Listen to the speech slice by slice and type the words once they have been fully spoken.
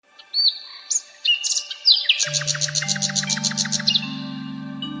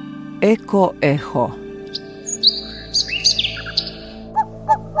EkoEho.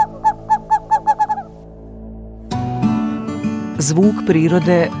 Zvuk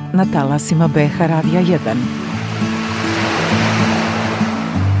prirode na talasima BiH radija 1.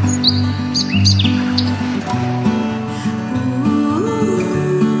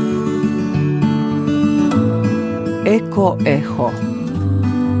 EkoEho.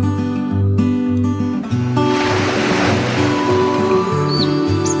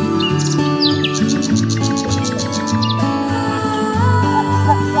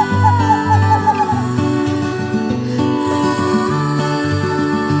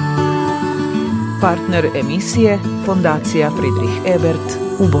 Partner emisije Fondacija Friedrich Ebert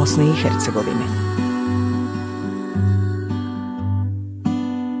u Bosni i Hercegovini.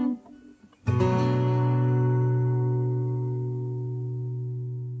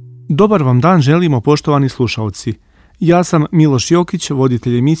 Dobar vam dan želimo, poštovani slušalci. Ja sam Miloš Jokić,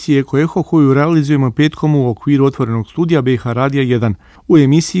 voditelj emisije EkoEho koju realizujemo petkom u okviru otvorenog studija BiH radija 1. U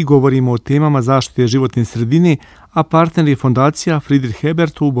emisiji govorimo o temama zaštite životne sredine, a partner je Fondacija Friedrich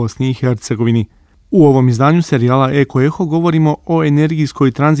Ebert u Bosni i Hercegovini. U ovom izdanju serijala EkoEho govorimo o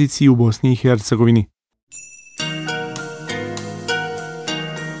energijskoj tranziciji u Bosni i Hercegovini.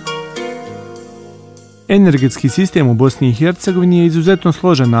 Energetski sistem u Bosni i Hercegovini je izuzetno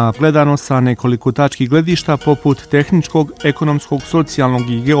složen, a gledano sa nekoliko tački gledišta poput tehničkog, ekonomskog, socijalnog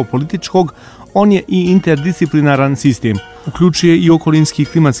i geopolitičkog, on je i interdisciplinaran sistem. Uključuje i okolinski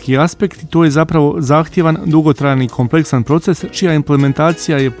klimatski aspekt i to je zapravo zahtjevan, dugotrajan i kompleksan proces čija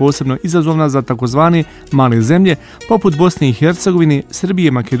implementacija je posebno izazovna za takozvane male zemlje poput Bosne i Hercegovine,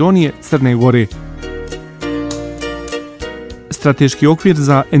 Srbije, Makedonije, Crne Gore. Strateški okvir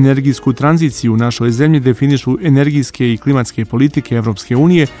za energijsku tranziciju u našoj zemlji definišu energijske i klimatske politike Evropske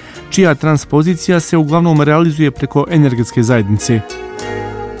unije, čija transpozicija se uglavnom realizuje preko energetske zajednice.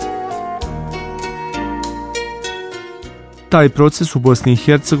 Taj proces u Bosni i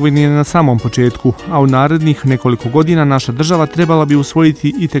Hercegovini je na samom početku, a u narednih nekoliko godina naša država trebala bi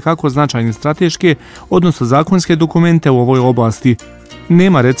usvojiti itekako značajne strateške, odnosno zakonske dokumente u ovoj oblasti.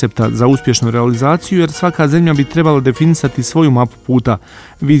 Nema recepta za uspješnu realizaciju jer svaka zemlja bi trebala definisati svoju mapu puta.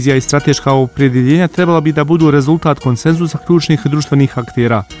 Vizija i strateška opredjeljenja trebala bi da budu rezultat konsenzusa ključnih društvenih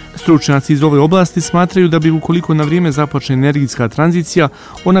aktera. Stručnjaci iz ove oblasti smatraju da bi ukoliko na vrijeme započne energijska tranzicija,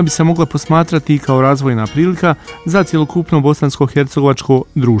 ona bi se mogla posmatrati kao razvojna prilika za cjelokupno bosansko-hercegovačko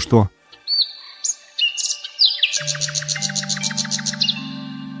društvo.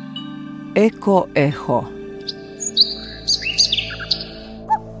 EkoEho.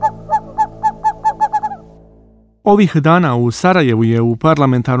 Ovih dana u Sarajevu je u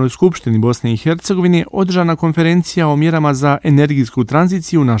Parlamentarnoj skupštini Bosne i Hercegovine održana konferencija o mjerama za energijsku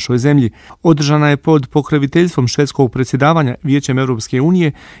tranziciju u našoj zemlji. Održana je pod pokroviteljstvom švedskog predsjedavanja Vijećem Europske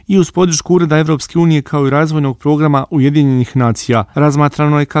unije i uz podršku Ureda Europske unije kao i razvojnog programa Ujedinjenih nacija.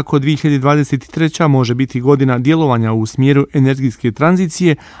 Razmatrano je kako 2023. može biti godina djelovanja u smjeru energijske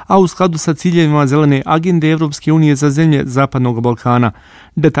tranzicije, a u skladu sa ciljevima zelene agende Europske unije za zemlje Zapadnog Balkana.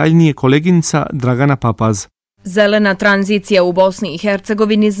 Detaljnije koleginica Dragana Papaz. Zelena tranzicija u Bosni i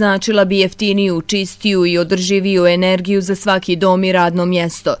Hercegovini značila bi jeftiniju, čistiju i održiviju energiju za svaki dom i radno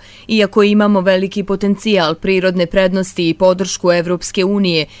mjesto. Iako imamo veliki potencijal, prirodne prednosti i podršku Evropske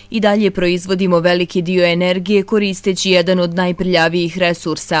unije, i dalje proizvodimo veliki dio energije koristeći jedan od najprljavijih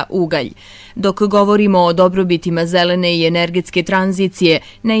resursa, ugalj. Dok govorimo o dobrobitima zelene i energetske tranzicije,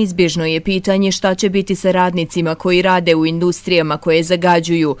 neizbježno je pitanje šta će biti sa radnicima koji rade u industrijama koje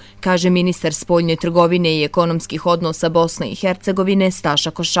zagađuju, kaže ministar spoljne trgovine i ekonomskih odnosa Bosne i Hercegovine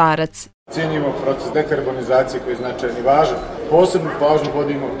Staša Košarac. Cijenimo proces dekarbonizacije koji je značajan i važan. Posebnu pažnju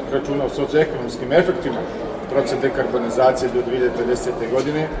vodimo računa o socioekonomskim efektima proces dekarbonizacije do 2050.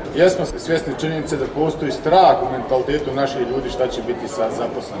 godine. Jesmo svjesni činjenice da postoji strah u mentalitetu naših ljudi šta će biti sa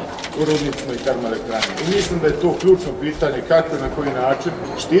zaposlenim u rudnicima i termoelektranima. I mislim da je to ključno pitanje kako i na koji način,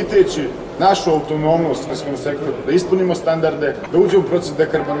 štiteći našu autonomnost u svom sektoru, da ispunimo standarde, da uđemo u proces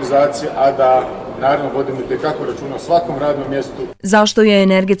dekarbonizacije, a da naravno vodimo itekako računa o svakom radnom mjestu. Zašto je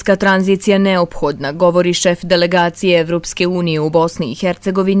energetska tranzicija neophodna, govori šef delegacije Evropske unije u Bosni i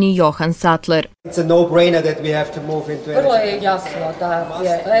Hercegovini Johan Sattler. Vrlo je jasno da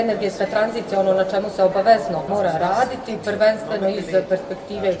je energetska tranzicija ono na čemu se obavezno mora raditi, prvenstveno iz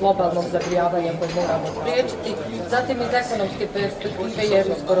perspektive globalnog zagrijavanja koje moramo spriječiti, zatim iz ekonomske perspektive jer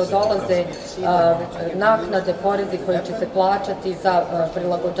uskoro dolaze naknade, porezi koji će se plaćati za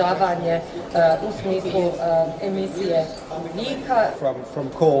prilagođavanje u smislu emisije ugljika.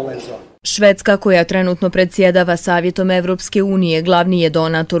 Švedska, koja trenutno predsjedava Savjetom Evropske unije, glavni je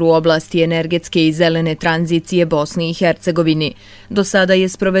donator u oblasti energetske i zelene tranzicije Bosni i Hercegovini. Do sada je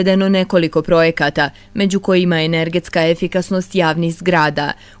sprovedeno nekoliko projekata, među kojima energetska efikasnost javnih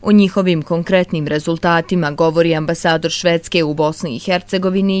zgrada. O njihovim konkretnim rezultatima govori ambasador Švedske u Bosni i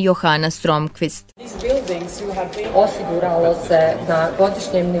Hercegovini Johanna Stromqvist. Osiguralo se na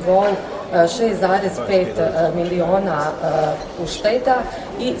godišnjem nivou 6,5 miliona ušteda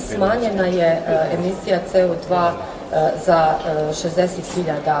i smanjena je emisija CO2 za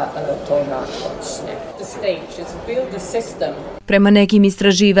 60.000 tona godišnje. Prema nekim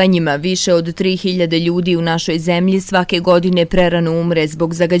istraživanjima, više od 3.000 ljudi u našoj zemlji svake godine prerano umre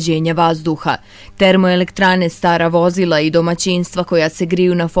zbog zagađenja vazduha. Termoelektrane, stara vozila i domaćinstva koja se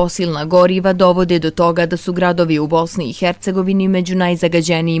griju na fosilna goriva dovode do toga da su gradovi u Bosni i Hercegovini među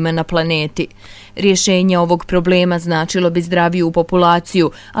najzagađenijima na planeti. Rješenje ovog problema značilo bi zdraviju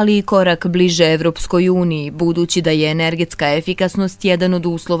populaciju, ali i korak bliže Evropskoj uniji, budući da je energetska efikasnost jedan od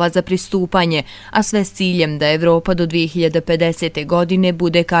uslova za pristupanje, a sve s ciljem da Evropa do 2050. godine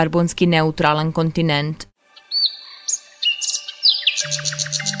bude karbonski neutralan kontinent.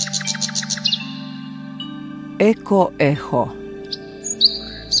 EkoEho.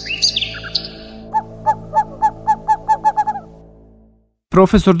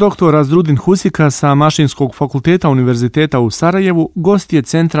 Profesor dr. Azrudin Husika sa Mašinskog fakulteta Univerziteta u Sarajevu gost je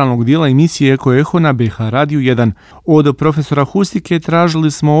centralnog dijela emisije EkoEho na BiH radiju 1. Od profesora Husike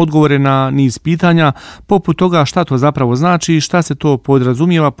tražili smo odgovore na niz pitanja, poput toga šta to zapravo znači i šta se to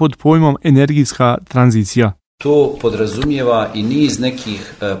podrazumijeva pod pojmom energijska tranzicija. To podrazumijeva i niz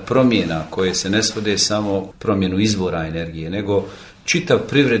nekih promjena koje se ne svode samo promjenu izvora energije, nego čitav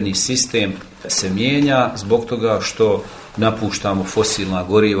privredni sistem se mijenja zbog toga što napuštamo fosilna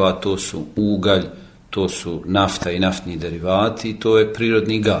goriva, to su ugalj, to su nafta i naftni derivati, to je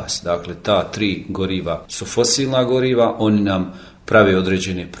prirodni gas. Dakle, ta tri goriva su fosilna goriva, oni nam prave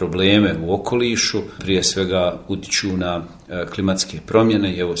određene probleme u okolišu, prije svega utiču na klimatske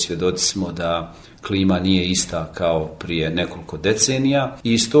promjene i evo svjedoci smo da klima nije ista kao prije nekoliko decenija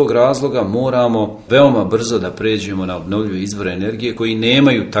i iz tog razloga moramo veoma brzo da pređemo na obnovljive izvore energije koji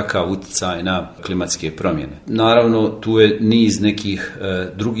nemaju takav utjecaj na klimatske promjene. Naravno, tu je niz nekih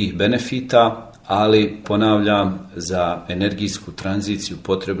drugih benefita, ali ponavljam, za energijsku tranziciju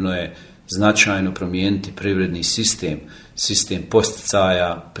potrebno je značajno promijeniti privredni sistem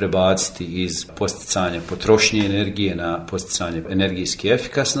posticaja prebaciti iz posticanja potrošnje energije na posticanje energijske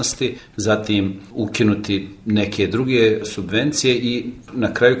efikasnosti, zatim ukinuti neke druge subvencije i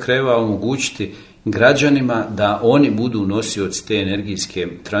na kraju krajeva omogućiti građanima da oni budu nosioci te energijske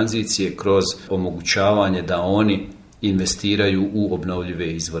tranzicije kroz omogućavanje da oni investiraju u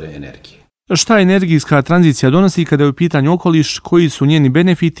obnovljive izvore energije. Šta energijska tranzicija donosi kada je u pitanju okoliš, koji su njeni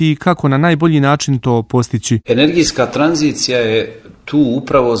benefiti i kako na najbolji način to postići? Energijska tranzicija je tu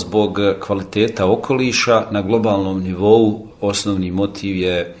upravo zbog kvaliteta okoliša na globalnom nivou. Osnovni motiv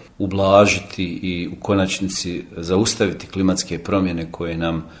je ublažiti i u konačnici zaustaviti klimatske promjene koje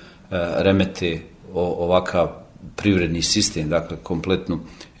nam remete ovakav privredni sistem, dakle kompletnu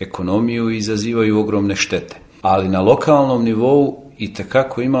ekonomiju i izazivaju ogromne štete. Ali na lokalnom nivou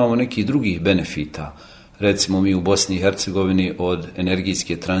itekako imamo nekih drugih benefita. Recimo mi u Bosni i Hercegovini od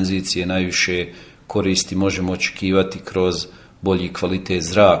energijske tranzicije najviše koristi možemo očekivati kroz bolji kvalitet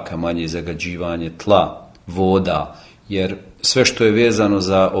zraka, manje zagađivanje tla, voda, jer sve što je vezano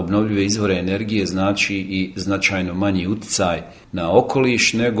za obnovljive izvore energije znači i značajno manji utjecaj na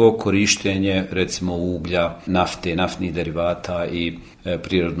okoliš nego korištenje recimo uglja, nafte, naftnih derivata i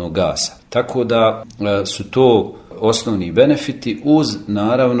prirodnog gasa. Tako da su to osnovni benefiti uz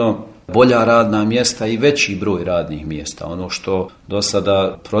naravno bolja radna mjesta i veći broj radnih mjesta. Ono što do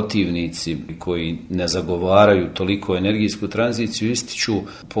sada protivnici koji ne zagovaraju toliko energijsku tranziciju ističu,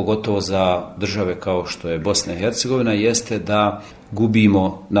 pogotovo za države kao što je Bosna i Hercegovina, jeste da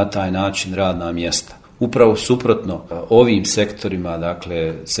gubimo na taj način radna mjesta. Upravo suprotno ovim sektorima,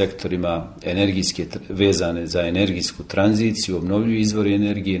 dakle sektorima energijske vezane za energijsku tranziciju, obnovljivi izvori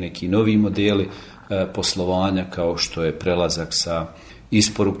energije, neki novi modeli poslovanja kao što je prelazak sa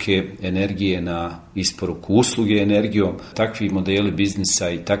isporuke energije na isporuku usluge energijom. Takvi modeli biznisa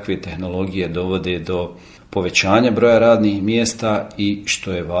i takve tehnologije dovode do povećanja broja radnih mjesta i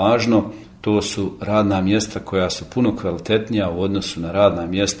što je važno, to su radna mjesta koja su puno kvalitetnija u odnosu na radna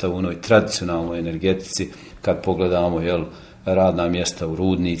mjesta u onoj tradicionalnoj energetici. Kad pogledamo radna mjesta u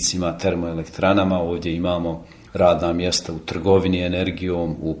rudnicima, termoelektranama, ovdje imamo radna mjesta u trgovini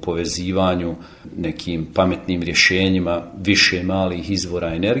energijom, u povezivanju nekim pametnim rješenjima više malih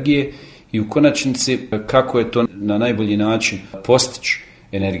izvora energije i u konačnici kako je to na najbolji način postići.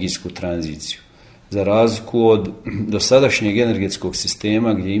 energijsku tranziciju. Za razliku od dosadašnjeg energetskog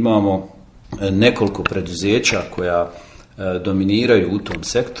sistema gdje imamo nekoliko preduzeća koja dominiraju u tom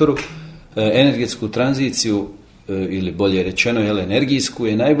sektoru, energetsku tranziciju ili bolje rečeno energijsku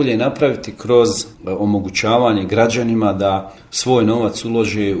je najbolje napraviti kroz omogućavanje građanima da svoj novac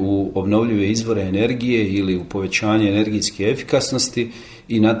ulože u obnovljive izvore energije ili u povećanje energijske efikasnosti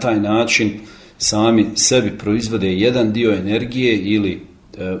i na taj način sami sebi proizvode jedan dio energije ili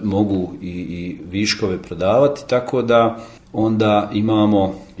mogu i viškove prodavati, tako da onda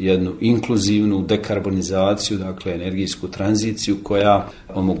imamo jednu inkluzivnu dekarbonizaciju, dakle energijsku tranziciju koja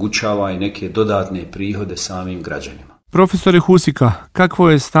omogućava i neke dodatne prihode samim građanima. Profesore Husika, kakvo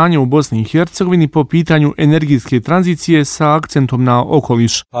je stanje u Bosni i Hercegovini po pitanju energijske tranzicije sa akcentom na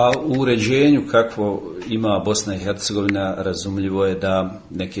okoliš? A u uređenju kakvo ima Bosna i Hercegovina razumljivo je da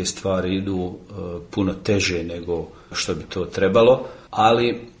neke stvari idu puno teže nego što bi to trebalo,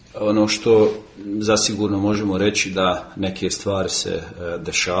 ali ono što zasigurno možemo reći da neke stvari se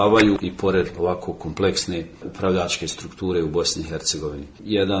dešavaju i pored ovako kompleksne upravljačke strukture u Bosni i Hercegovini.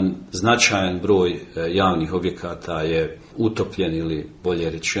 Jedan značajan broj javnih objekata je utopljen ili bolje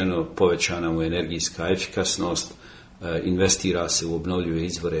rečeno povećana mu energijska efikasnost, investira se u obnovljive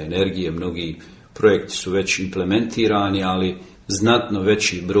izvore energije, mnogi projekti su već implementirani, ali znatno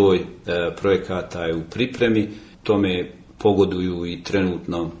veći broj projekata je u pripremi, tome pogoduju i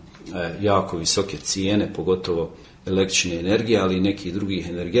trenutno jako visoke cijene, pogotovo električne energije, ali i nekih drugih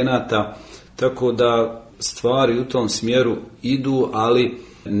energenata, tako da stvari u tom smjeru idu, ali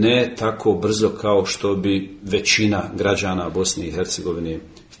ne tako brzo kao što bi većina građana Bosne i Hercegovine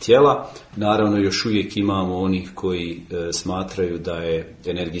htjela. Naravno, još uvijek imamo onih koji smatraju da je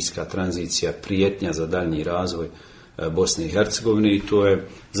energijska tranzicija prijetnja za daljnji razvoj Bosne i Hercegovine i to je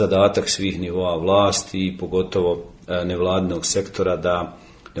zadatak svih nivoa vlasti i pogotovo nevladinog sektora,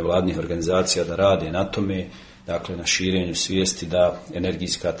 nevladnih organizacija da rade na tome, dakle na širenju svijesti da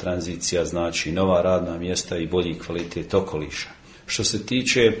energijska tranzicija znači nova radna mjesta i bolji kvalitet okoliša. Što se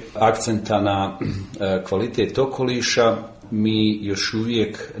tiče akcenta na kvalitet okoliša, mi još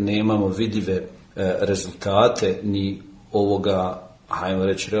uvijek nemamo vidljive rezultate ni ovoga, hajmo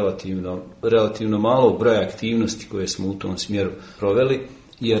reći, relativno malog broja aktivnosti koje smo u tom smjeru proveli,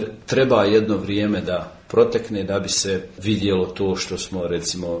 jer treba jedno vrijeme da protekne da bi se vidjelo to što smo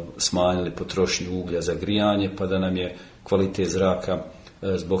recimo smanjili potrošnju uglja za grijanje, pa da nam je kvalitet zraka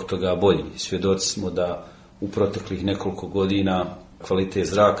zbog toga bolji. Svjedoci smo da u proteklih nekoliko godina kvalitet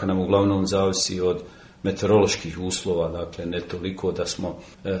zraka nam uglavnom zavisi od meteoroloških uslova, dakle ne toliko da smo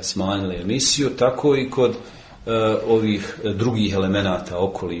smanjili emisiju, tako i kod ovih drugih elemenata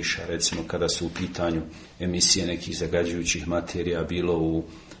okoliša, recimo kada su u pitanju emisije nekih zagađujućih materija, bilo u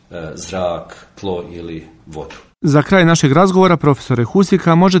zrak, tlo ili vodu. Za kraj našeg razgovora, profesore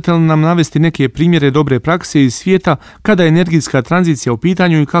Husika, možete li nam navesti neke primjere dobre prakse iz svijeta kada je energijska tranzicija u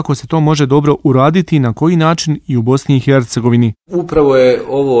pitanju i kako se to može dobro uraditi i na koji način i u Bosni i Hercegovini? Upravo je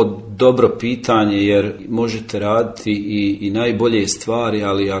ovo dobro pitanje jer možete raditi i najbolje stvari,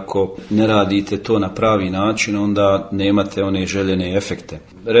 ali ako ne radite to na pravi način, onda nemate one željene efekte.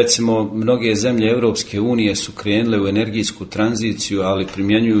 Recimo, mnoge zemlje Europske unije su krenule u energijsku tranziciju, ali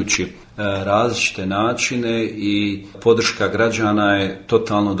primjenjujući različite načine i podrška građana je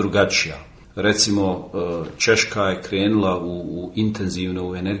totalno drugačija. Recimo, Češka je krenula u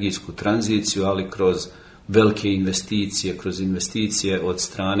intenzivnu energijsku tranziciju, ali kroz velike investicije, kroz investicije od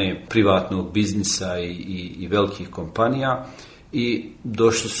strane privatnog biznisa i velikih kompanija i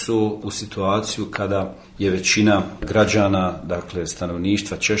došli su u situaciju kada je većina građana, dakle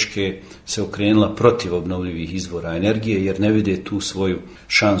stanovništva Češke, se okrenula protiv obnovljivih izvora energije jer ne vide tu svoju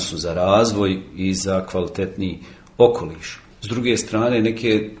šansu za razvoj i za kvalitetniji okoliš. S druge strane,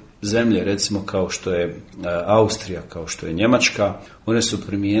 neke zemlje, recimo kao što je Austrija, kao što je Njemačka, one su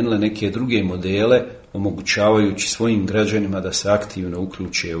primijenile neke druge modele omogućavajući svojim građanima da se aktivno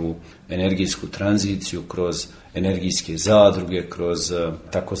uključe u energijsku tranziciju kroz energijske zadruge, kroz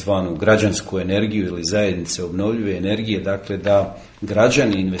takozvanu građansku energiju ili zajednice obnovljive energije, dakle da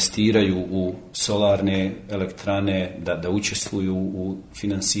građani investiraju u solarne elektrane, da učestvuju u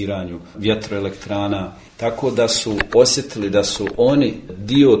finansiranju vjetroelektrana, tako da su osjetili da su oni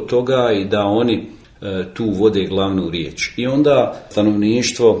dio toga i da oni tu vode glavnu riječ. I onda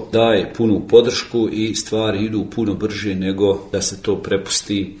stanovništvo daje punu podršku i stvari idu puno brže nego da se to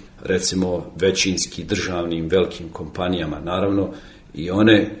prepusti recimo većinski državnim velikim kompanijama. Naravno i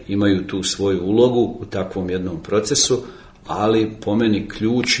one imaju tu svoju ulogu u takvom jednom procesu, ali po meni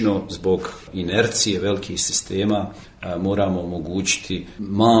ključno zbog inercije velikih sistema moramo omogućiti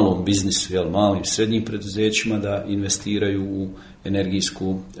malom biznisu, malim srednjim preduzećima da investiraju u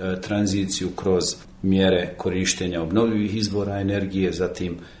energijsku tranziciju kroz mjere korištenja obnovljivih izvora energije,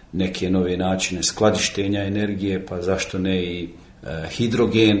 zatim neke nove načine skladištenja energije, pa zašto ne i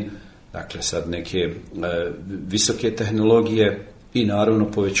hidrogen, dakle sad neke visoke tehnologije i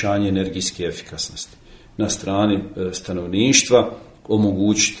naravno povećanje energijske efikasnosti. Na strani stanovništva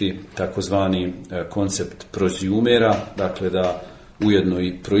omogućiti takozvani koncept prozjumera, dakle da ujedno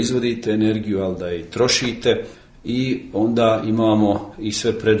i proizvodite energiju, ali da je i trošite, i onda imamo i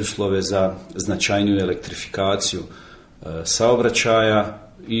sve preduslove za značajniju elektrifikaciju saobraćaja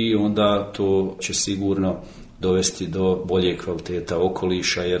i onda to će sigurno dovesti do bolje kvaliteta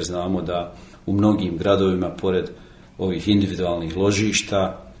okoliša, jer znamo da u mnogim gradovima pored ovih individualnih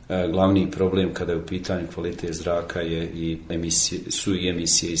ložišta glavni problem kada je u pitanju kvalitet zraka su i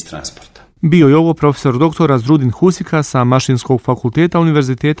emisije iz transporta. Bio je ovo profesor dr. Azrudin Husika sa Mašinskog fakulteta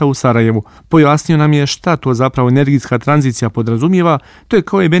Univerziteta u Sarajevu. Pojasnio nam je šta to zapravo energijska tranzicija podrazumijeva, to je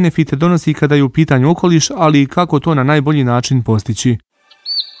koje benefite donosi kada je u pitanju okoliš, ali i kako to na najbolji način postići.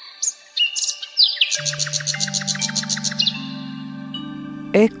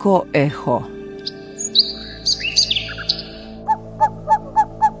 EkoEho.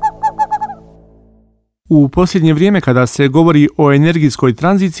 U posljednje vrijeme kada se govori o energijskoj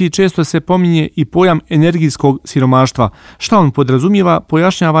tranziciji često se pominje i pojam energijskog siromaštva. Šta on podrazumijeva,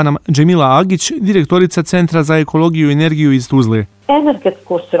 pojašnjava nam Džemila Agić, direktorica Centra za ekologiju i energiju iz Tuzle.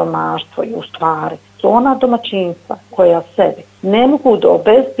 Energetsko siromaštvo je u stvari ona domaćinstva koja sebi ne mogu da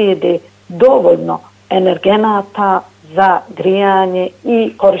obezbijede dovoljno energenata za grijanje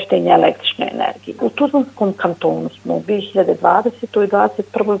i korištenje električne energije. U Tuzlanskom kantonu smo u 2020. i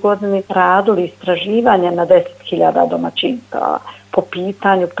 2021. godini radili istraživanje na 10.000 domaćinstava po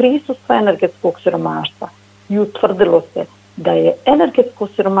pitanju prisustva energetskog siromaštva i utvrdilo se da je energetsko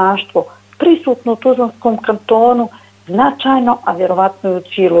siromaštvo prisutno u Tuzlanskom kantonu značajno, a vjerovatno i u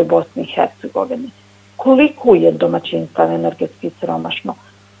cijeloj Bosni i Hercegovini. Koliko je domaćinstva energetski siromašno?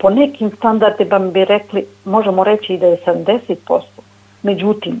 Po nekim standardima bi rekli, možemo reći i da je 70%.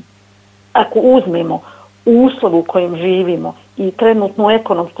 Međutim, ako uzmemo uslov u kojem živimo i trenutnu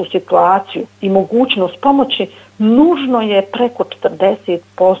ekonomsku situaciju i mogućnost pomoći, nužno je preko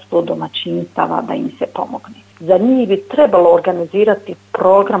 40% domaćinstava da im se pomogne. Za njih bi trebalo organizirati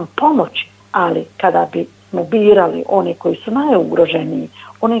program pomoći, ali kada bi smo birali one koji su najugroženiji,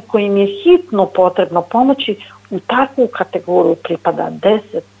 one kojim je hitno potrebno pomoći, u takvu kategoriju pripada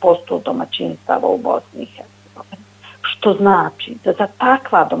 10% domaćinstava u Bosni i Hercegovini. Što znači da za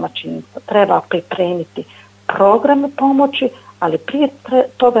takva domaćinstva treba pripremiti programe pomoći, ali prije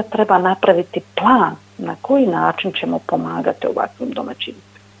toga treba napraviti plan na koji način ćemo pomagati ovakvim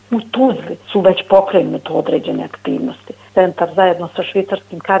domaćinstvima. U Tuzli su već pokrenute određene aktivnosti. Centar zajedno sa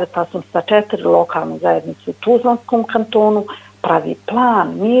švicarskim Caritasom sa 4 lokalne zajednice u Tuzlanskom kantonu pravi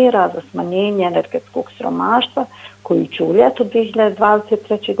plan mjera za smanjenje energetskog siromaštva koji će u ljetu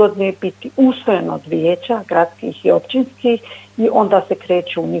 2023. godine biti usvojen od vijeća gradskih i općinskih i onda se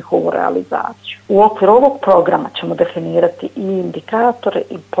kreće u njihovu realizaciju. U okviru ovog programa ćemo definirati i indikatore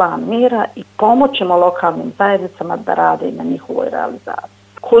i plan mjera i pomoćemo lokalnim zajednicama da rade i na njihovoj realizaciji.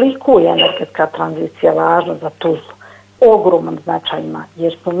 Koliko je energetska tranzicija važna za Tuzlu? Ogroman značaj ima,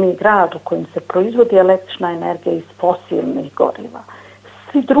 jer smo mi grad u kojem se proizvodi električna energija iz fosilnih goriva.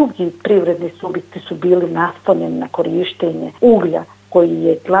 Svi drugi privredni subjekti su bili naslonjeni na korištenje uglja, koji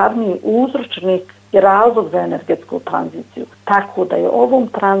je glavni uzročnik i razlog za energetsku tranziciju. Tako da je ovom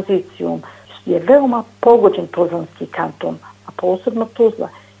tranzicijom je veoma pogođen Tuzlanski kanton, a posebno Tuzla.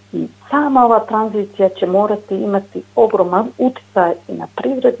 I sama ova tranzicija će morati imati ogroman utjecaj i na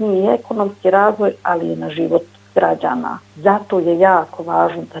privredni i ekonomski razvoj, ali i na život građana. Zato je jako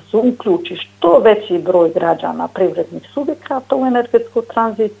važno da se uključi što veći broj građana, privrednih subjekata u energetsku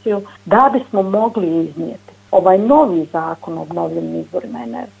tranziciju, da bismo mogli iznijeti ovaj novi zakon o obnovljivim izvorima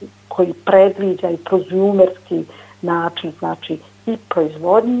energije, koji predviđa i prozumerski način, znači i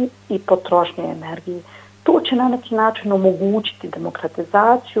proizvodnji i potrošnje energije. To će na neki način omogućiti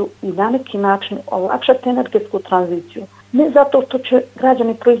demokratizaciju i na neki način olakšati energetsku tranziciju. Ne zato što će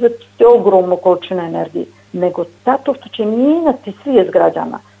građani proizvoditi ogromnu količinu energije, nego zato što će mijenjati svijest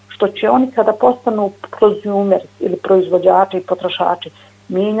građana, što će oni kada postanu prozumeri ili proizvođači i potrošači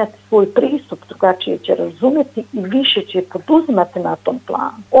mijenjati svoj pristup, drugačije će razumjeti i više će poduzimati na tom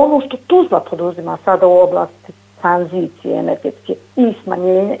planu. Ono što Tuzla poduzima sada u oblasti tranzicije energetske i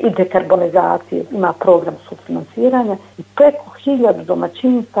smanjenja i dekarbonizacije, ima program sufinansiranja i preko 1000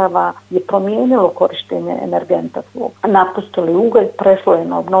 domaćinstava je promijenilo korištenje energenta svog. Napustili ugalj, prešlo je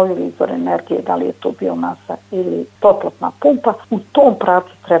na obnovljivi izvor energije, da li je to biomasa ili toplotna pumpa. U tom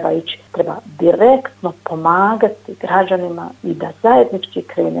pravcu treba ići, treba direktno pomagati građanima i da zajednički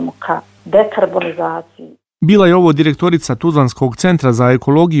krenemo ka dekarbonizaciji. Bila je ovo direktorica Tuzlanskog centra za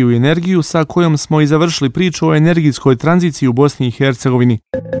ekologiju i energiju sa kojom smo i završili priču o energijskoj tranziciji u Bosni i Hercegovini.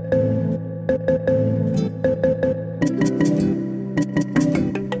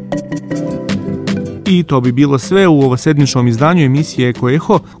 I to bi bilo sve u ovosedmičnom izdanju emisije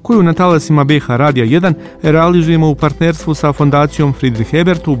EkoEho, koju na talasima BiH Radija 1 realizujemo u partnerstvu sa fondacijom Friedrich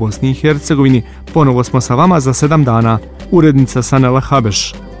Ebert u Bosni i Hercegovini. Ponovo smo sa vama za 7 dana. Urednica Sanela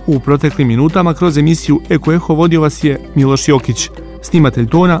Habeš. U proteklim minutama kroz emisiju EkoEho vodio vas je Miloš Jokić. Snimatelj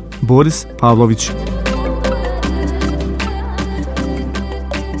tona Boris Pavlović.